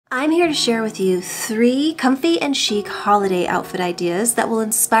I'm here to share with you 3 comfy and chic holiday outfit ideas that will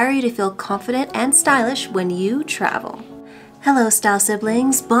inspire you to feel confident and stylish when you travel. Hello style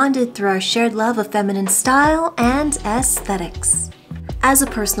siblings, bonded through our shared love of feminine style and aesthetics. As a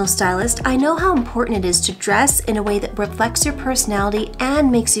personal stylist, I know how important it is to dress in a way that reflects your personality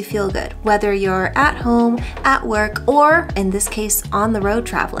and makes you feel good, whether you're at home, at work, or in this case, on the road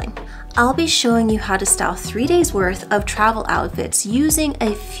traveling. I'll be showing you how to style 3 days worth of travel outfits using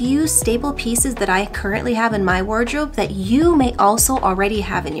a few staple pieces that I currently have in my wardrobe that you may also already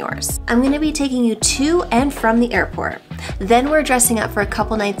have in yours. I'm going to be taking you to and from the airport. Then we're dressing up for a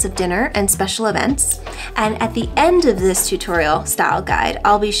couple nights of dinner and special events. And at the end of this tutorial style guide,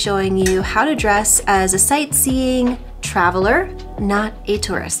 I'll be showing you how to dress as a sightseeing traveler, not a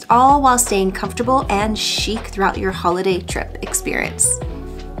tourist, all while staying comfortable and chic throughout your holiday trip experience.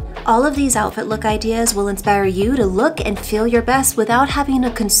 All of these outfit look ideas will inspire you to look and feel your best without having to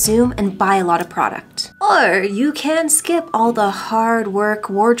consume and buy a lot of product. Or you can skip all the hard work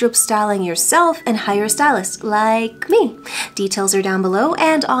wardrobe styling yourself and hire a stylist like me. Details are down below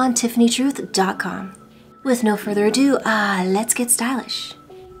and on tiffanytruth.com. With no further ado, let's get stylish.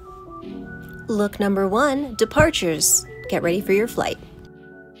 Look number 1, departures. Get ready for your flight.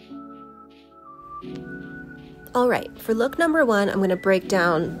 Alright, for look number 1, I'm going to break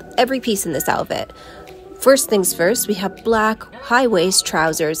down every piece in this outfit. First things first, we have black high-waist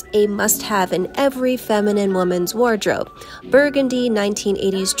trousers, a must-have in every feminine woman's wardrobe. Burgundy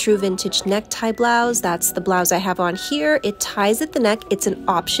 1980s true vintage necktie blouse, that's the blouse I have on here. It ties at the neck, it's an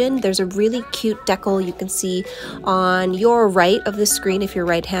option. There's a really cute decal you can see on your right of the screen if you're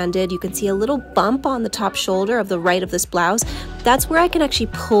right-handed. You can see a little bump on the top shoulder of the right of this blouse. That's where I can actually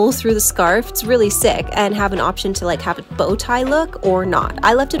pull through the scarf. It's really sick, and have an option to have a bow tie look or not.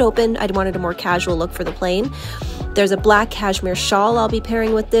 I left it open. I wanted a more casual look for the plane. There's a black cashmere shawl I'll be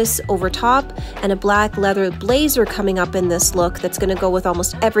pairing with this over top, and a black leather blazer coming up in this look that's going to go with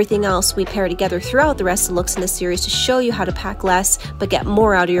almost everything else we pair together throughout the rest of the looks in this series to show you how to pack less but get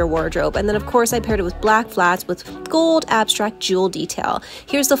more out of your wardrobe. And then of course I paired it with black flats with gold abstract jewel detail.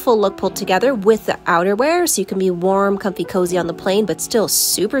 Here's the full look pulled together with the outerwear, so you can be warm, comfy, cozy on the plane but still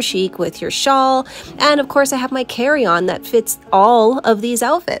super chic with your shawl. And of course I have my carry-on that fits all of these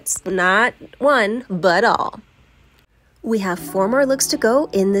outfits. Not one, but all. We have 4 more looks to go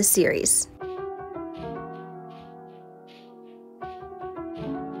in this series.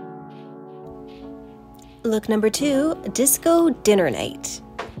 Look number 2, disco dinner night.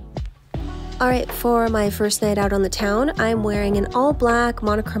 Alright, for my first night out on the town, I'm wearing an all-black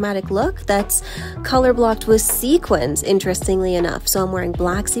monochromatic look that's color blocked with sequins, interestingly enough. So I'm wearing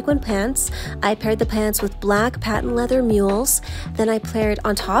black sequin pants. I paired the pants with black patent leather mules. Then I paired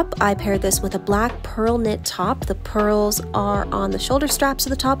on top, I paired this with a black pearl knit top. The pearls are on the shoulder straps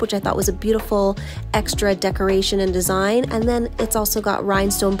of the top, which I thought was a beautiful extra decoration and design. And then it's also got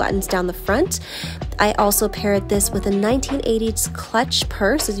rhinestone buttons down the front. I also paired this with a 1980s clutch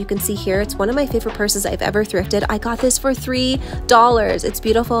purse. As you can see here, it's one of my favorite purses I've ever thrifted. I got this for $3. It's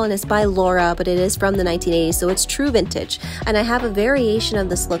beautiful and it's by Laura, but it is from the 1980s, so it's true vintage. And I have a variation of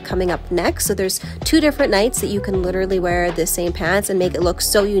this look coming up next. So there's 2 different nights that you can literally wear the same pants and make it look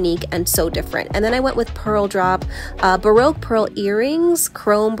so unique and so different. And then I went with pearl drop, Baroque pearl earrings,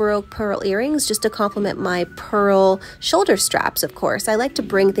 chrome Baroque pearl earrings, just to complement my pearl shoulder straps, of course. I like to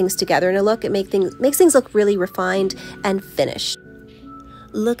bring things together in a look. It makes things look really refined and finished.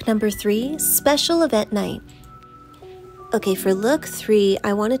 Look number 3, special event night. Okay, for look 3,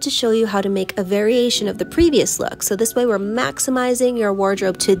 I wanted to show you how to make a variation of the previous look. So this way we're maximizing your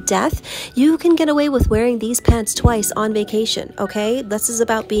wardrobe to death. You can get away with wearing these pants twice on vacation, okay? This is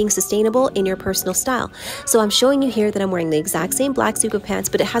about being sustainable in your personal style. So I'm showing you here that I'm wearing the exact same black sequin pants,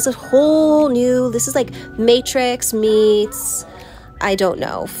 but it has a whole new, this is like Matrix meets, I don't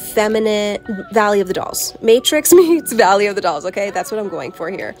know, feminine Valley of the Dolls. Matrix meets Valley of the Dolls, okay? That's what I'm going for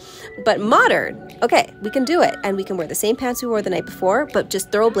here. But modern, okay, we can do it. And we can wear the same pants we wore the night before, but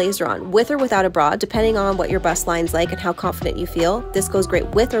just throw a blazer on, with or without a bra, depending on what your bust line's like and how confident you feel. This goes great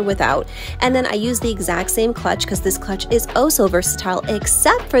with or without. And then I use the exact same clutch because this clutch is oh so versatile,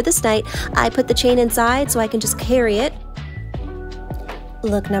 except for this night, I put the chain inside so I can just carry it.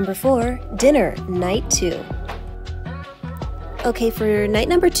 Look number 4, dinner, night 2. Okay, for night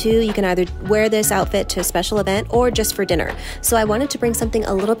number 2, you can either wear this outfit to a special event or just for dinner. So I wanted to bring something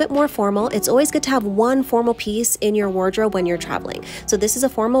a little bit more formal. It's always good to have one formal piece in your wardrobe when you're traveling. So this is a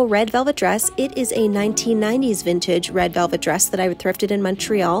formal red velvet dress. It is a 1990s vintage red velvet dress that I thrifted in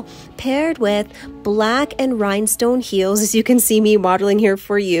Montreal, paired with black and rhinestone heels, as you can see me modeling here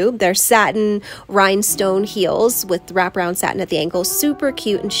for you. They're satin rhinestone heels with wraparound satin at the ankle, super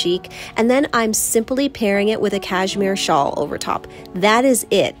cute and chic. And then I'm simply pairing it with a cashmere shawl over top. That is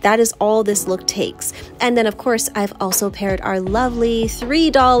it. That is all this look takes. And then of course I've also paired our lovely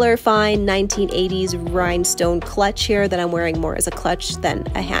 $3 fine 1980s rhinestone clutch here that I'm wearing more as a clutch than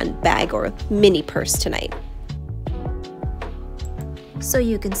a handbag or a mini purse tonight. So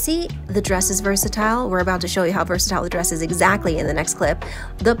you can see the dress is versatile. We're about to show you how versatile the dress is exactly in the next clip.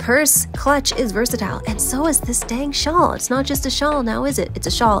 The purse clutch is versatile, and so is this dang shawl. It's not just a shawl now, is it? It's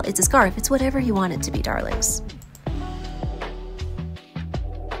a shawl, it's a scarf, it's whatever you want it to be, darlings.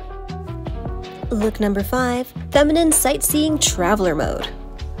 Look number 5, feminine sightseeing traveler mode.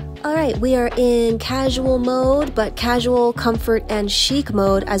 All right, we are in casual mode, but casual, comfort, and chic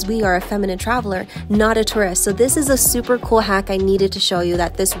mode as we are a feminine traveler, not a tourist. So this is a super cool hack I needed to show you,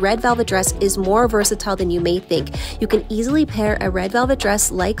 that this red velvet dress is more versatile than you may think. You can easily pair a red velvet dress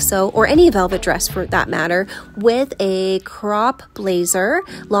like so, or any velvet dress for that matter, with a crop blazer,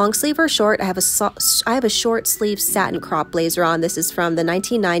 long sleeve or short. I have a short sleeve satin crop blazer on. This is from the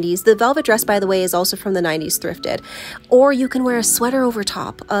 1990s. The velvet dress, by the way, is also from the 90s thrifted. Or you can wear a sweater over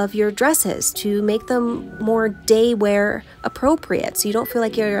top of your dresses to make them more day wear appropriate, so you don't feel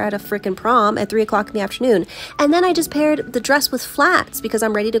like you're at a freaking prom at 3 o'clock in the afternoon. And then I just paired the dress with flats because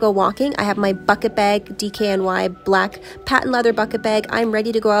I'm ready to go walking. I have my bucket bag, DKNY black patent leather bucket bag. I'm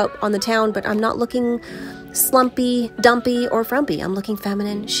ready to go out on the town, but I'm not looking slumpy, dumpy, or frumpy. I'm looking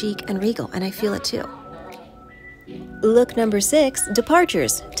feminine, chic, and regal, and I feel it too. Look number 6,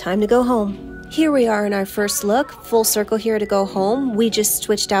 departures. Time to go home. Here we are in our first look, full circle here to go home. We just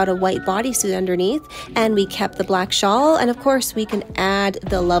switched out a white bodysuit underneath, and we kept the black shawl, and of course we can add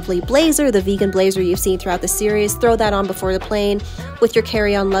the lovely blazer, the vegan blazer you've seen throughout the series. Throw that on before the plane with your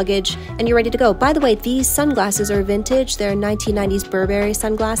carry-on luggage, and you're ready to go. By the way, these sunglasses are vintage. They're 1990s Burberry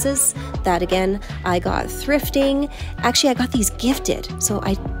sunglasses that, again, I got thrifting. Actually, I got these gifted, so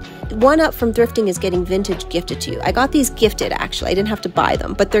one up from thrifting is getting vintage gifted to you. I got these gifted, actually. I didn't have to buy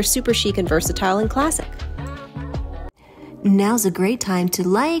them, but they're super chic and versatile and classic. Now's a great time to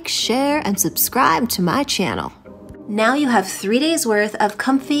like, share, and subscribe to my channel. Now you have 3 days worth of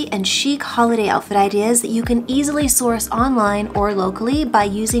comfy and chic holiday outfit ideas that you can easily source online or locally by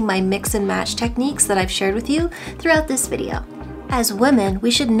using my mix and match techniques that I've shared with you throughout this video. As women,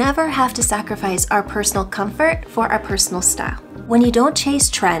 we should never have to sacrifice our personal comfort for our personal style. When you don't chase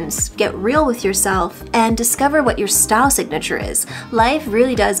trends, get real with yourself, and discover what your style signature is, life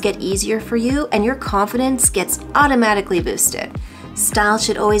really does get easier for you and your confidence gets automatically boosted. Style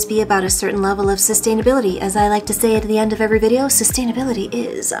should always be about a certain level of sustainability. As I like to say at the end of every video, sustainability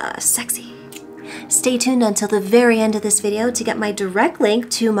is sexy. Stay tuned until the very end of this video to get my direct link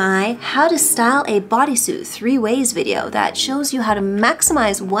to my How to Style a Bodysuit 3 Ways video that shows you how to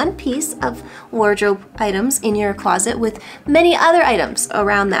maximize one piece of wardrobe items in your closet with many other items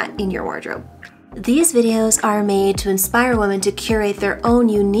around that in your wardrobe. These videos are made to inspire women to curate their own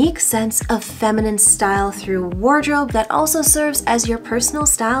unique sense of feminine style through wardrobe that also serves as your personal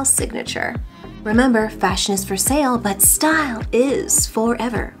style signature. Remember, fashion is for sale, but style is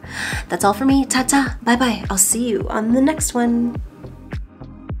forever. That's all for me. Ta-ta. Bye-bye. I'll see you on the next one.